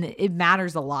 foot. And it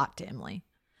matters a lot to Emily.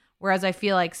 Whereas I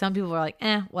feel like some people are like,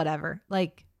 whatever.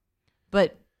 Like,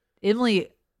 but Emily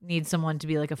needs someone to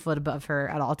be like a foot above her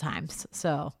at all times.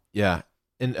 So Yeah.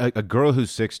 And a girl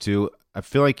who's 6'2", I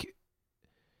feel like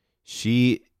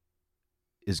she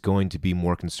is going to be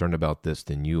more concerned about this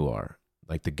than you are.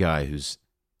 Like the guy who's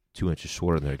 2 inches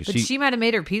shorter than her. but she might have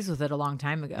made her peace with it a long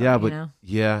time ago. Yeah, you but know?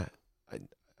 yeah,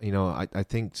 I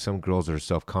think some girls are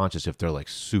self-conscious if they're like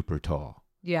super tall.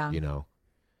 Yeah. You know,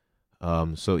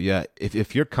 So yeah,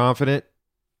 if you're confident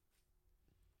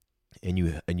and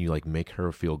you like make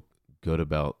her feel good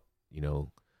about,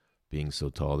 being so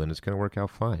tall, then it's gonna work out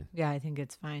fine. Yeah, I think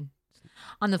it's fine.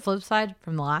 On the flip side,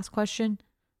 from the last question,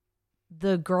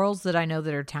 the girls that I know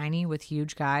that are tiny with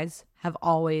huge guys have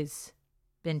always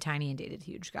been tiny and dated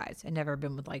huge guys and never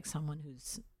been with like someone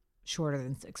who's shorter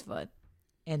than 6 foot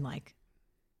and like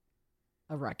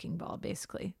a wrecking ball,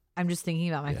 basically. I'm just thinking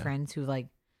about my friends who like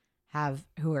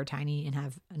who are tiny and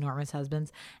have enormous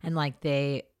husbands, and like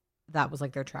that was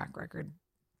like their track record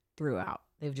throughout.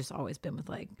 They've just always been with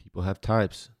like People have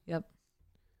types. Yep.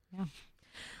 Yeah.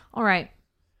 All right.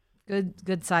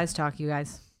 Good size talk, you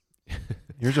guys.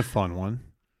 Here's a fun one.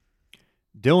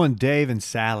 Dillon, Dave, and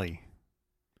Sally.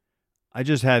 I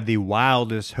just had the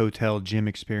wildest hotel gym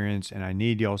experience, and I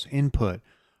need y'all's input.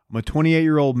 I'm a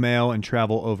 28-year-old male and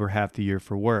travel over half the year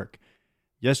for work.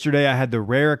 Yesterday, I had the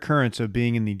rare occurrence of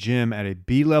being in the gym at a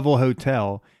B-level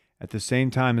hotel at the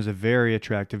same time as a very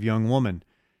attractive young woman.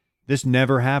 This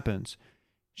never happens.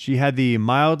 She had the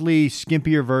mildly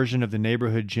skimpier version of the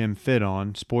neighborhood gym fit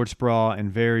on, sports bra,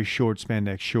 and very short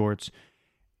spandex shorts.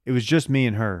 It was just me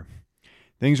and her.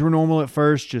 Things were normal at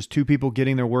first, just two people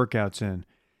getting their workouts in.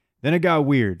 Then it got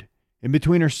weird. In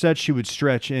between her sets, she would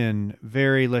stretch in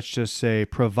very, let's just say,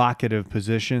 provocative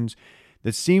positions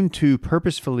that seemed to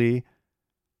purposefully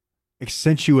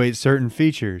accentuate certain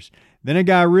features. Then it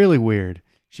got really weird.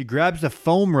 She grabs the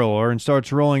foam roller and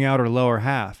starts rolling out her lower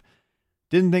half.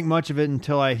 Didn't think much of it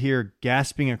until I hear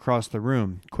gasping across the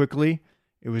room. Quickly,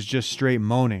 it was just straight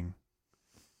moaning.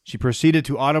 She proceeded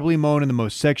to audibly moan in the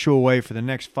most sexual way for the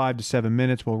next 5 to 7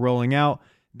 minutes while rolling out.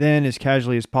 Then, as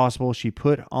casually as possible, she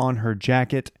put on her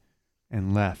jacket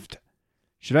and left.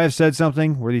 Should I have said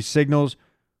something? Were these signals?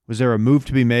 Was there a move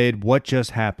to be made? What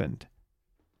just happened?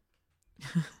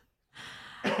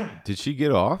 Did she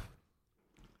get off?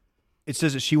 It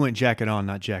says that she went jacket on,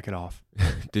 not jacket off.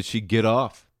 Did she get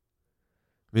off?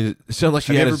 I mean, it sounded like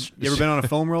she You had ever been on a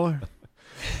foam roller?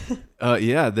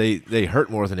 Yeah, they hurt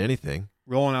more than anything.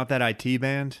 Rolling out that IT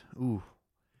band? Ooh.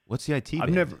 What's the IT I've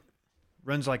band? never...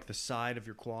 Runs like the side of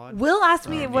your quad. Will asked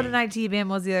me what an IT band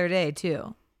was the other day,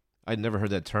 too. I'd never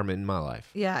heard that term in my life.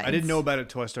 Yeah. I didn't know about it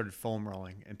until I started foam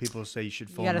rolling. And people say you should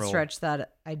foam roll. You got to stretch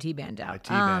that IT band out. IT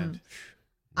band.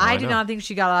 I do not think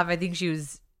she got off. I think she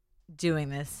was doing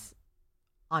this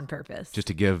on purpose. Just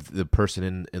to give the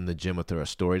person in the gym with her a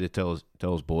story to tell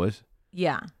his boys?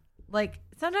 Yeah. Like,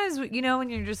 sometimes, when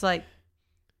you're just like,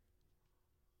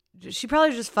 she probably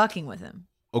was just fucking with him.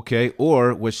 Okay,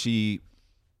 or was she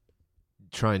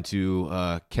trying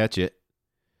to catch it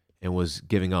and was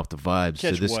giving off the vibes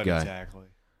Catch to this what guy? Exactly?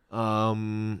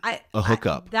 A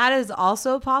hookup. That is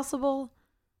also possible,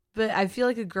 but I feel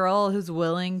like a girl who's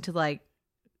willing to like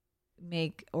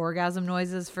make orgasm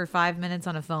noises for 5 minutes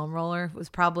on a foam roller was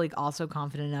probably also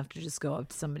confident enough to just go up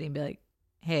to somebody and be like,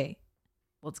 "Hey,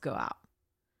 let's go out."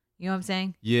 You know what I'm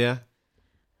saying? Yeah.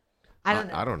 I don't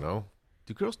know. I don't know.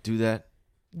 Do girls do that?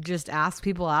 Just ask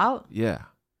people out? Yeah.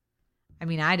 I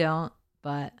mean, I don't,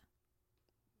 but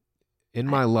In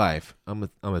my life, I'm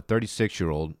a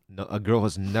 36-year-old. A girl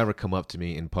has never come up to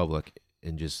me in public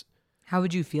and just how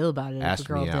would you feel about it if a asked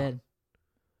girl me out. did?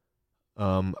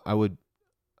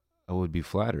 I would be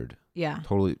flattered. Yeah.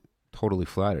 Totally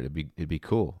flattered. It'd be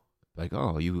cool. Like,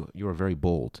 oh, you are very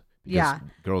bold. Because Yeah.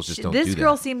 girls just don't do This that.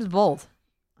 girl seems bold.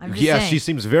 I'm just Yeah, saying. she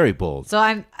seems very bold. So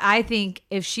I think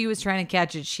if she was trying to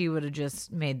catch it, she would have just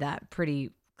made that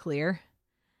pretty clear.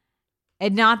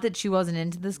 And not that she wasn't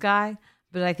into this guy,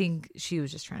 but I think she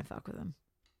was just trying to fuck with him.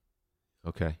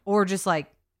 Okay. Or just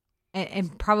like,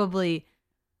 and probably,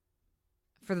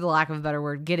 for the lack of a better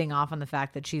word, getting off on the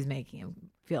fact that she's making him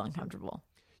feel uncomfortable.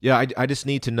 Yeah, I just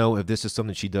need to know if this is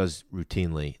something she does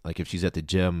routinely. Like if she's at the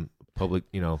gym, public,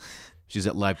 she's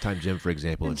at Lifetime Gym, for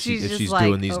example. And If she's she's just, like,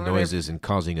 doing these over there. noises and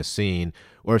causing a scene,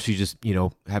 or if she's just,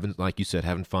 having, like you said,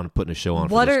 having fun, putting a show on.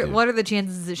 What for this are dude. what are the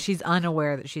chances that she's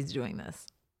unaware that she's doing this?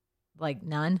 Like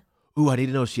none. Ooh, I need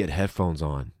to know if she had headphones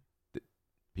on,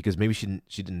 because maybe she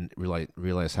didn't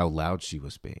realize how loud she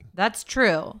was being. That's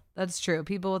true. That's true.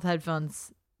 People with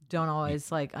headphones don't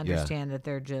always like understand that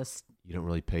they're just. You don't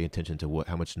really pay attention to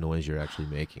how much noise you're actually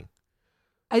making.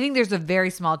 I think there's a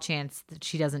very small chance that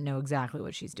she doesn't know exactly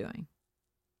what she's doing.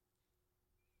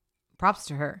 Props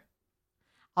to her.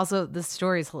 Also, this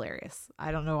story is hilarious.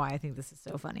 I don't know why I think this is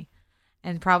so funny.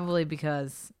 And probably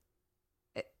because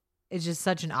it's just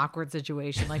such an awkward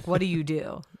situation. Like, what do you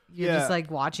do? You're just like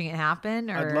watching it happen?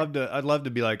 Or I'd love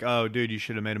to be like, oh, dude, you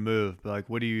should have made a move. But like,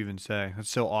 what do you even say? That's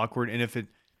so awkward. And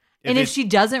if she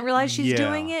doesn't realize she's Yeah.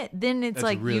 doing it, then it's That's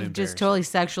like really you've just totally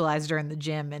sexualized her in the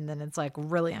gym, and then it's like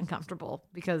really uncomfortable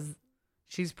because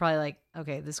She's probably like,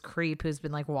 okay, this creep who's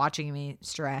been like watching me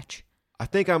stretch. I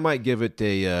think I might give it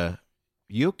a,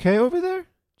 you okay over there?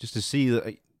 Just to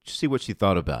see what she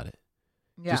thought about it.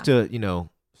 Yeah. Just to,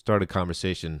 start a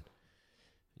conversation.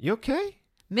 You okay?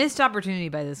 Missed opportunity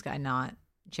by this guy not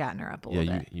chatting her up a little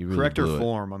bit. You really Correct her blew it.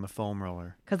 form on the foam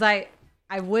roller. Because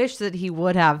I wish that he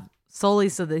would have, solely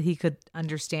so that he could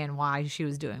understand why she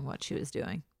was doing what she was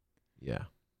doing. Yeah.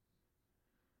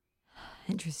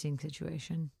 Interesting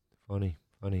situation. Funny.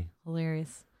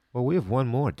 Hilarious. Well, we have one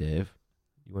more, Dave.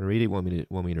 You want to read it?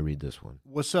 Want me to read this one?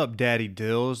 What's up, Daddy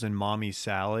Dills and Mommy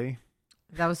Sally?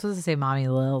 That was supposed to say Mommy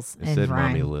Lils. It and said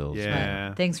rhyme. Mommy Lils. Yeah.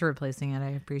 But thanks for replacing it. I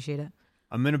appreciate it.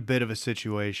 I'm in a bit of a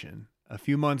situation. A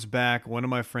few months back, one of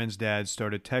my friend's dads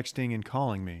started texting and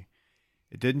calling me.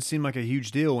 It didn't seem like a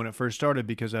huge deal when it first started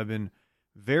because I've been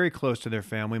very close to their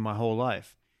family my whole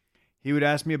life. He would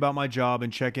ask me about my job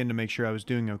and check in to make sure I was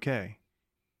doing okay.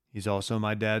 He's also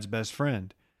my dad's best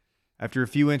friend. After a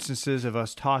few instances of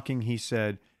us talking, he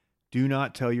said, "Do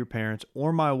not tell your parents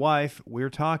or my wife we're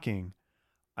talking.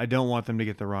 I don't want them to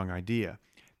get the wrong idea."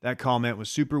 That comment was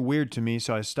super weird to me,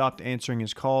 so I stopped answering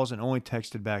his calls and only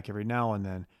texted back every now and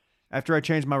then. After I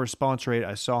changed my response rate,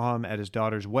 I saw him at his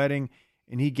daughter's wedding,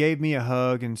 and he gave me a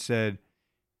hug and said,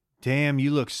 "Damn,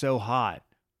 you look so hot."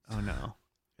 Oh, no.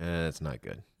 That's not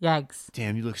good. Yikes.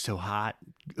 "Damn, you look so hot."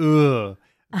 Ugh.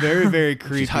 Very, very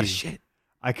creepy. She's hot as shit.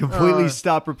 I completely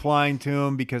stopped replying to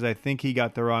him because I think he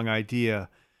got the wrong idea.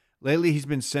 Lately, he's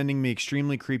been sending me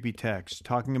extremely creepy texts,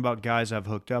 talking about guys I've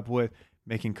hooked up with,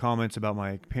 making comments about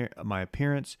my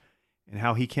appearance, and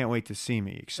how he can't wait to see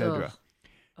me, etc.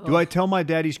 Do I tell my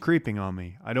dad he's creeping on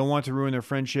me? I don't want to ruin their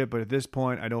friendship, but at this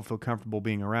point, I don't feel comfortable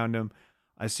being around him.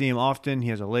 I see him often. He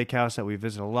has a lake house that we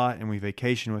visit a lot, and we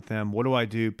vacation with them. What do I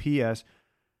do? P.S.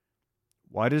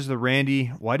 Why does Randy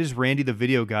the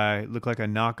video guy look like a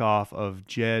knockoff of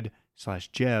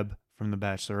Jed/Jeb from The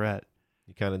Bachelorette?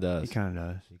 He kind of does. He kind of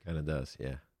does. He kind of does,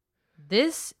 yeah.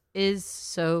 This is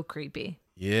so creepy.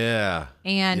 Yeah.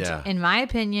 And Yeah. in my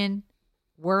opinion,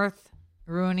 worth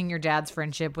ruining your dad's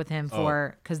friendship with him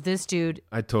for, because this dude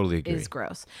I totally agree. is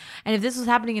gross. And if this was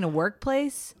happening in a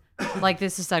workplace, like,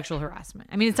 this is sexual harassment.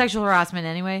 I mean, it's sexual harassment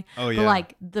anyway. Oh, yeah. But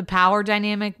like the power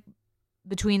dynamic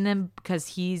between them, because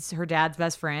he's her dad's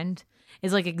best friend,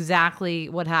 is like exactly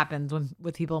what happens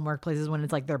with people in workplaces when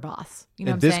it's like their boss. You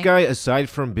know And what I'm this saying? guy, aside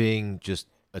from being just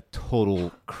a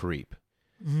total creep,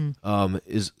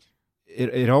 is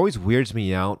it always weirds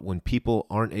me out when people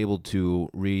aren't able to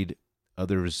read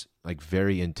others' like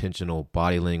very intentional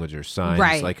body language or signs.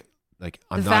 Right. Like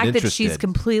I'm the not fact interested. that she's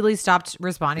completely stopped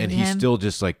responding and to he's him. still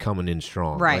just like coming in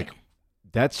strong. Right. Like,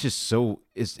 that's just so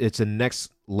it's a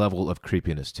next level of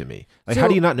creepiness to me. Like, So- how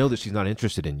do you not know that she's not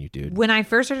interested in you, dude? When I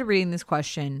first started reading this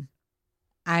question,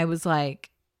 I was like,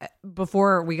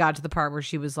 before we got to the part where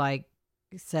she was like,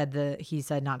 he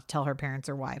said not to tell her parents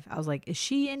or wife. I was like, is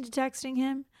she into texting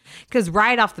him? Because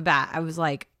right off the bat, I was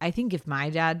like, I think if my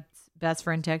dad's best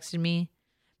friend texted me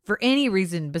for any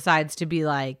reason besides to be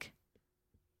like,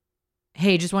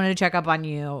 hey, just wanted to check up on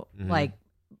you, like,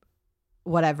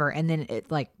 whatever. And then it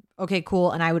like, okay,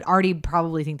 cool. And I would already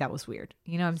probably think that was weird.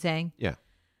 You know what I'm saying? Yeah.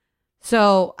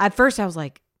 So at first I was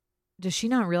like, does she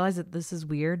not realize that this is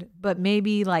weird? But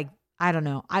maybe, like, I don't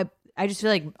know. I just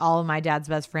feel like all of my dad's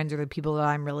best friends are the people that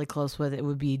I'm really close with. It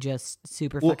would be just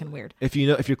super fucking weird. If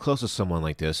you're close to someone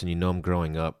like this and you know them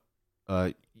growing up,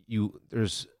 they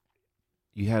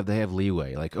have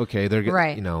leeway. Like, okay, they're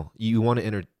Right. you want to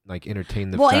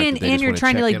entertain the Well, fact and that they just you're wanna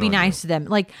trying to check like in be on you. nice to them.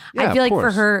 Like, Yeah, I feel of like for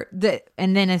course. her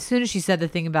and then as soon as she said the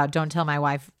thing about don't tell my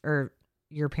wife or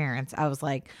your parents, I was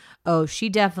like, oh, she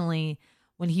definitely,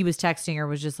 when he was texting her,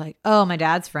 was just like, oh, my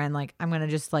dad's friend. Like, I'm going to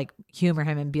just like humor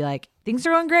him and be like, things are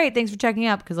going great. Thanks for checking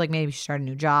up. Cause like maybe she started a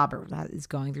new job or is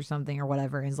going through something or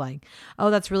whatever. And is like, oh,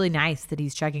 that's really nice that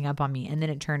he's checking up on me. And then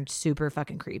it turned super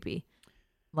fucking creepy.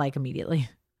 Like immediately.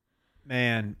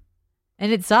 Man,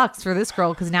 And it sucks for this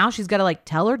girl because now she's got to like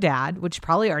tell her dad, which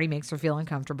probably already makes her feel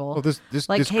uncomfortable. Well, this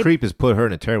Like, hey- creep has put her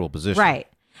in a terrible position. Right.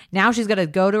 Now she's got to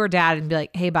go to her dad and be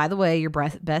like, hey, by the way, your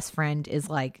best friend is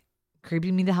like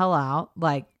creeping me the hell out.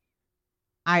 Like,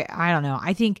 I don't know.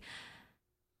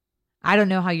 I don't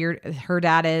know how her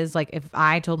dad is. Like, if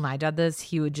I told my dad this,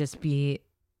 he would just be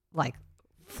like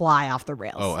fly off the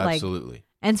rails. Oh, Like, absolutely.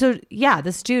 and so, yeah,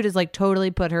 this dude has like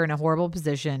totally put her in a horrible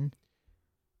position.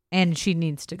 And she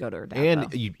needs to go to her dad. And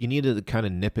though. you need to kind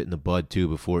of nip it in the bud too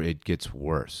before it gets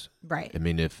worse. Right. I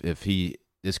mean,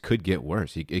 this could get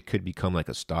worse. It could become like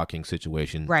a stalking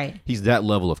situation. Right. He's that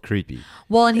level of creepy.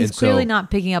 Well, and he's And clearly so- not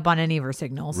picking up on any of her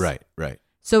signals. Right. Right.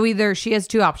 So either she has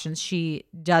two options. She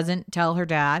doesn't tell her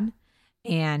dad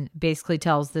and basically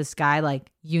tells this guy, like,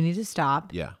 you need to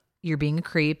stop. Yeah. You're being a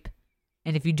creep.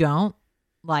 And if you don't,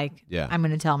 like, Yeah. I'm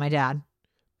going to tell my dad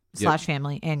Yep. /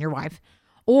 family and your wife.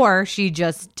 Or she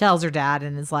just tells her dad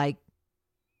and is like,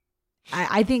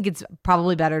 I think it's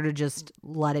probably better to just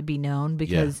let it be known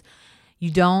because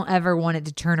you don't ever want it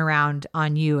to turn around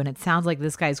on you. And it sounds like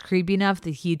this guy's creepy enough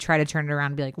that he'd try to turn it around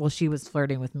and be like, well, she was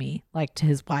flirting with me, like to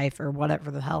his wife or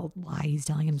whatever the hell lie he's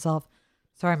telling himself.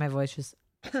 Sorry, my voice just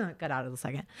got out of a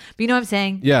second. But you know what I'm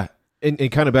saying? Yeah. And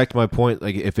kind of back to my point,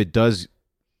 like if it does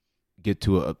get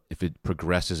to if it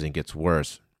progresses and gets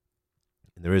worse,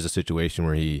 and there is a situation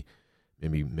where he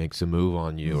maybe makes a move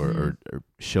on you or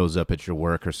shows up at your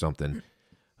work or something,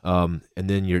 and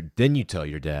then you tell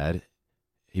your dad,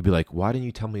 he'd be like, why didn't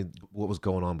you tell me what was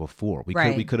going on before?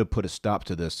 We could have put a stop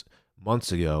to this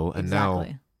months ago, and now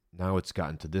it's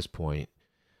gotten to this point.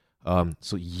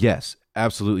 So yes,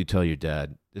 absolutely tell your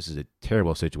dad, this is a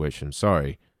terrible situation.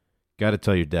 Sorry. Got to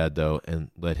tell your dad, though, and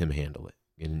let him handle it.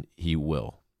 And he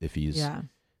will, if he's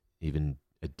even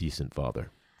a decent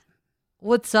father.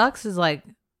 What sucks is, like,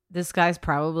 this guy's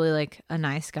probably, like, a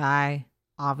nice guy.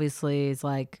 Obviously, he's,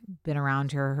 like, been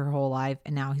around her whole life.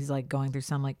 And now he's, like, going through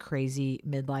some, like, crazy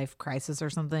midlife crisis or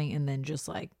something. And then just,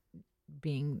 like,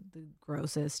 being the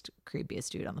grossest, creepiest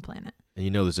dude on the planet. And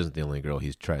you know this isn't the only girl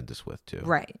he's tried this with, too.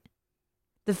 Right.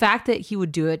 The fact that he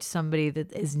would do it to somebody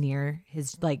that is near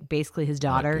his, like, basically his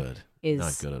daughter is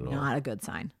not good at all. Not a good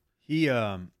sign. He,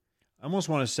 I almost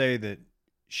want to say that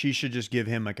she should just give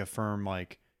him like a firm,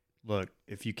 like, look,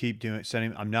 if you keep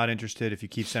sending, I'm not interested. If you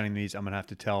keep sending these, I'm going to have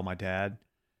to tell my dad.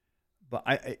 But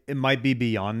it might be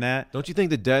beyond that. Don't you think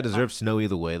the dad deserves to know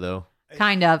either way, though?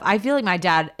 Kind of. I feel like my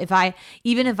dad,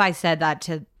 even if I said that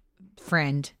to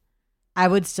friend, I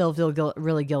would still feel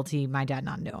really guilty, my dad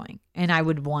not knowing. And I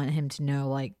would want him to know,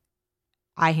 like,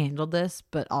 I handled this,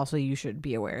 but also you should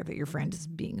be aware that your friend is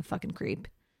being a fucking creep.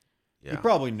 Yeah. He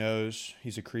probably knows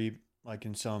he's a creep, like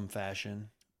in some fashion.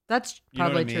 That's You know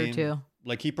what probably I true mean? too.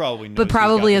 Like he probably knows. But he's got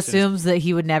probably this assumes that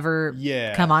he would never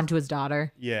come on to his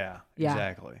daughter. Yeah, Yeah.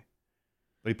 exactly.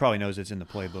 But he probably knows it's in the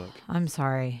playbook. I'm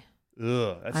sorry.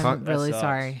 Ugh, I'm really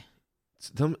sorry.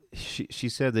 She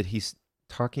said that he's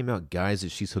talking about guys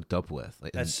that she's hooked up with,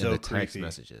 like That's in so the text creepy.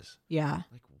 messages. Yeah.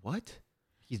 Like what?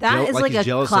 He's That is like he's a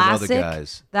jealous classic. of other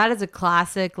guys. That is a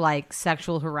classic, like,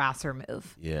 sexual harasser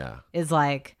move. Yeah. Is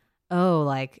like, oh,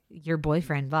 like, your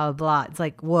boyfriend, blah, blah, blah. It's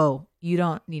like, whoa, you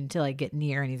don't need to, like, get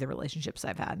near any of the relationships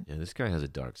I've had. Yeah, this guy has a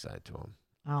dark side to him.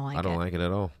 I don't like it. I don't like it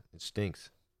at all. It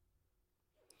stinks.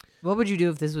 What would you do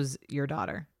if this was your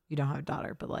daughter? You don't have a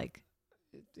daughter, but, like.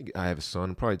 I have a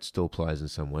son. Probably it still applies in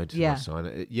some way to Yeah. my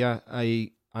son. Yeah,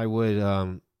 I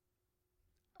would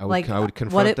Like, I would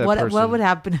confront that person. What would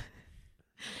happen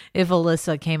if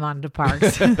Alyssa came on to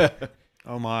Parks?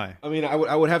 Oh my! I mean,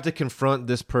 I would have to confront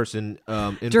this person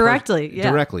Directly,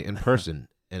 directly in person,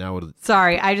 and I would.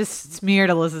 Sorry, I just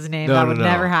smeared Alyssa's name. No, that no, would no.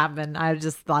 never happen. I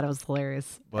just thought it was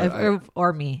hilarious. But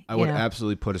Or me. I would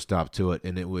absolutely put a stop to it,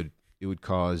 and it would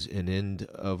cause an end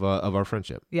of our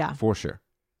friendship. Yeah, for sure.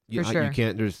 For sure. You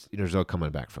can't. There's no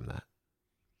coming back from that.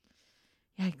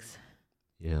 Yikes.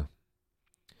 Yeah.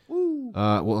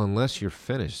 Well, unless you're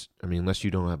finished. I mean, unless you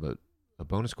don't have a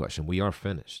bonus question, we are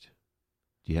finished.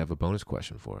 Do you have a bonus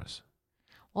question for us?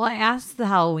 Well, I asked the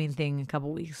Halloween thing a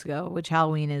couple weeks ago, which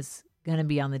Halloween is going to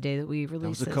be on the day that we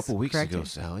release That was a couple weeks correct? ago,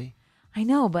 Sally. I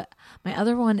know, but my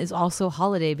other one is also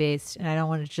holiday based, and I don't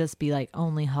want it to just be like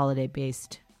only holiday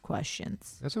based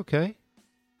questions. That's okay.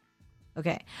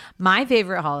 Okay. My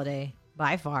favorite holiday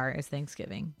by far is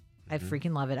Thanksgiving. I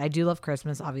freaking love it. I do love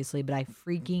Christmas, obviously, but I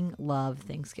freaking love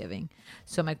Thanksgiving.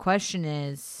 So my question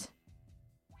is,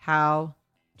 how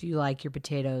do you like your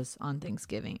potatoes on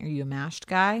Thanksgiving? Are you a mashed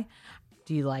guy?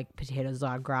 Do you like potatoes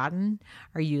au gratin?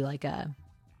 Are you like a,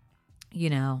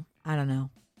 I don't know.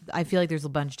 I feel like there's a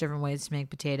bunch of different ways to make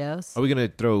potatoes. Are we gonna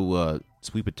throw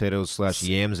sweet potatoes /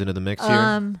 yams into the mix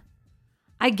here?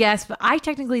 I guess, but I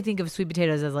technically think of sweet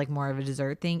potatoes as like more of a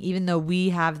dessert thing, even though we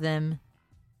have them.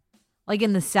 Like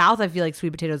in the South, I feel like sweet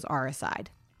potatoes are a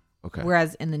side. Okay.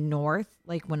 Whereas in the North,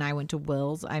 like when I went to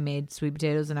Will's, I made sweet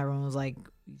potatoes and everyone was like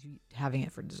having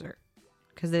it for dessert.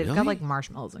 Because they've got Really? like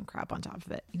marshmallows and crap on top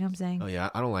of it. You know what I'm saying? Oh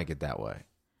yeah, I don't like it that way.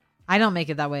 I don't make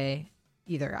it that way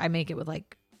either. I make it with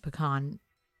like pecan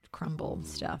crumble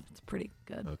stuff. It's pretty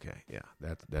good. Okay, yeah,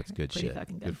 that's good Pretty shit.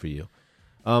 fucking good. Good for you.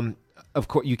 Of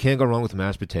course, you can't go wrong with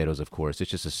mashed potatoes. Of course,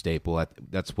 it's just a staple.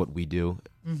 That's what we do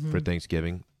for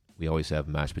Thanksgiving. We always have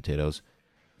mashed potatoes.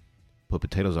 But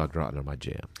potatoes au gratin are my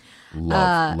jam.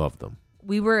 Love them.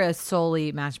 We were a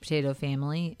solely mashed potato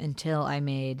family until I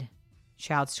made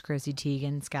shouts to Chrissy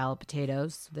Teigen scallop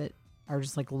potatoes that are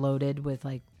just like loaded with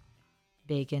like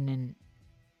bacon and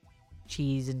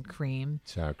cheese and cream.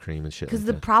 Sour cream and shit. Because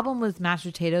the problem with mashed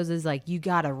potatoes is like you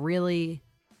gotta really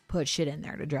put shit in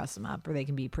there to dress them up, or they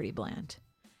can be pretty bland.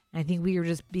 And I think we were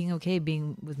just being okay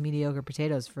being with mediocre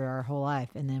potatoes for our whole life,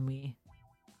 and then we.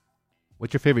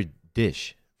 What's your favorite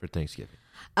dish for Thanksgiving?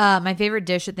 My favorite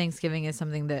dish at Thanksgiving is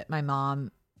something that my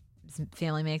mom's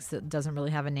family makes that doesn't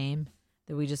really have a name,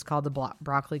 that we just call the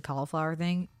broccoli cauliflower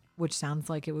thing, which sounds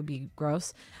like it would be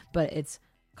gross, but it's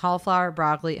cauliflower,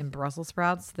 broccoli, and Brussels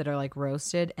sprouts that are like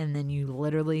roasted, and then you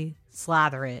literally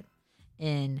slather it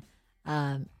in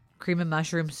cream and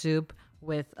mushroom soup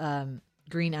with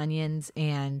green onions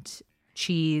and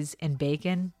cheese and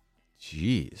bacon.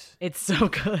 Jeez. It's so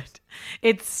good.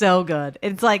 It's so good.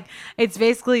 It's like, it's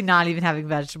basically not even having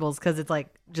vegetables because it's like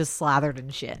just slathered in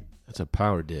shit. That's a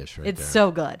power dish right It's there. so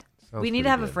good. Sounds We need pretty to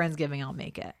have good. a Friendsgiving. I'll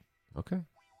make it. Okay.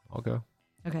 I'll go.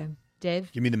 Okay.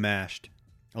 Dave? Give me the mashed.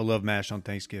 I love mashed on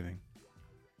Thanksgiving.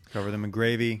 Cover them in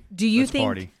gravy. Do you Let's think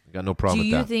party. I got no problem Do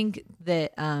with you that. think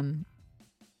that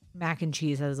mac and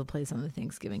cheese has a place on the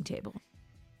Thanksgiving table?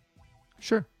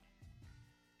 Sure.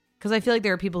 Because I feel like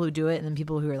there are people who do it and then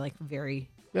people who are like very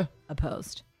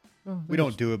opposed. We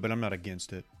don't do it, but I'm not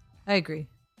against it. I agree.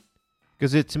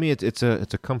 Because to me, it's a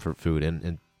comfort food,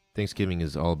 and Thanksgiving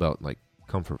is all about like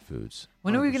comfort foods.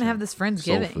 When are we going to have this Soul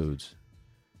Friendsgiving? foods.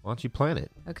 Why don't you plan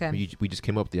it? Okay. We just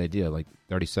came up with the idea like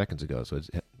 30 seconds ago, so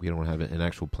we don't have an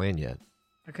actual plan yet.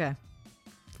 Okay.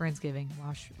 Friendsgiving.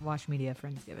 Wash media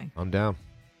Friendsgiving. I'm down.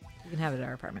 You can have it at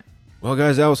our apartment. Well,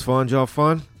 guys, that was fun. Y'all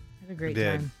fun? Had a great We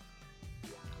did. time.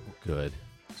 Good.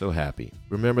 So happy.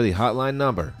 Remember, the hotline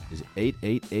number is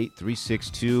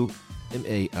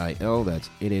 888-362-MAIL. That's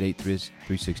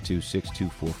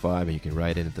 888-362-6245. And you can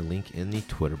write in at the link in the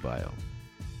Twitter bio.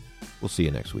 We'll see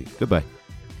you next week. Goodbye.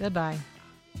 Goodbye.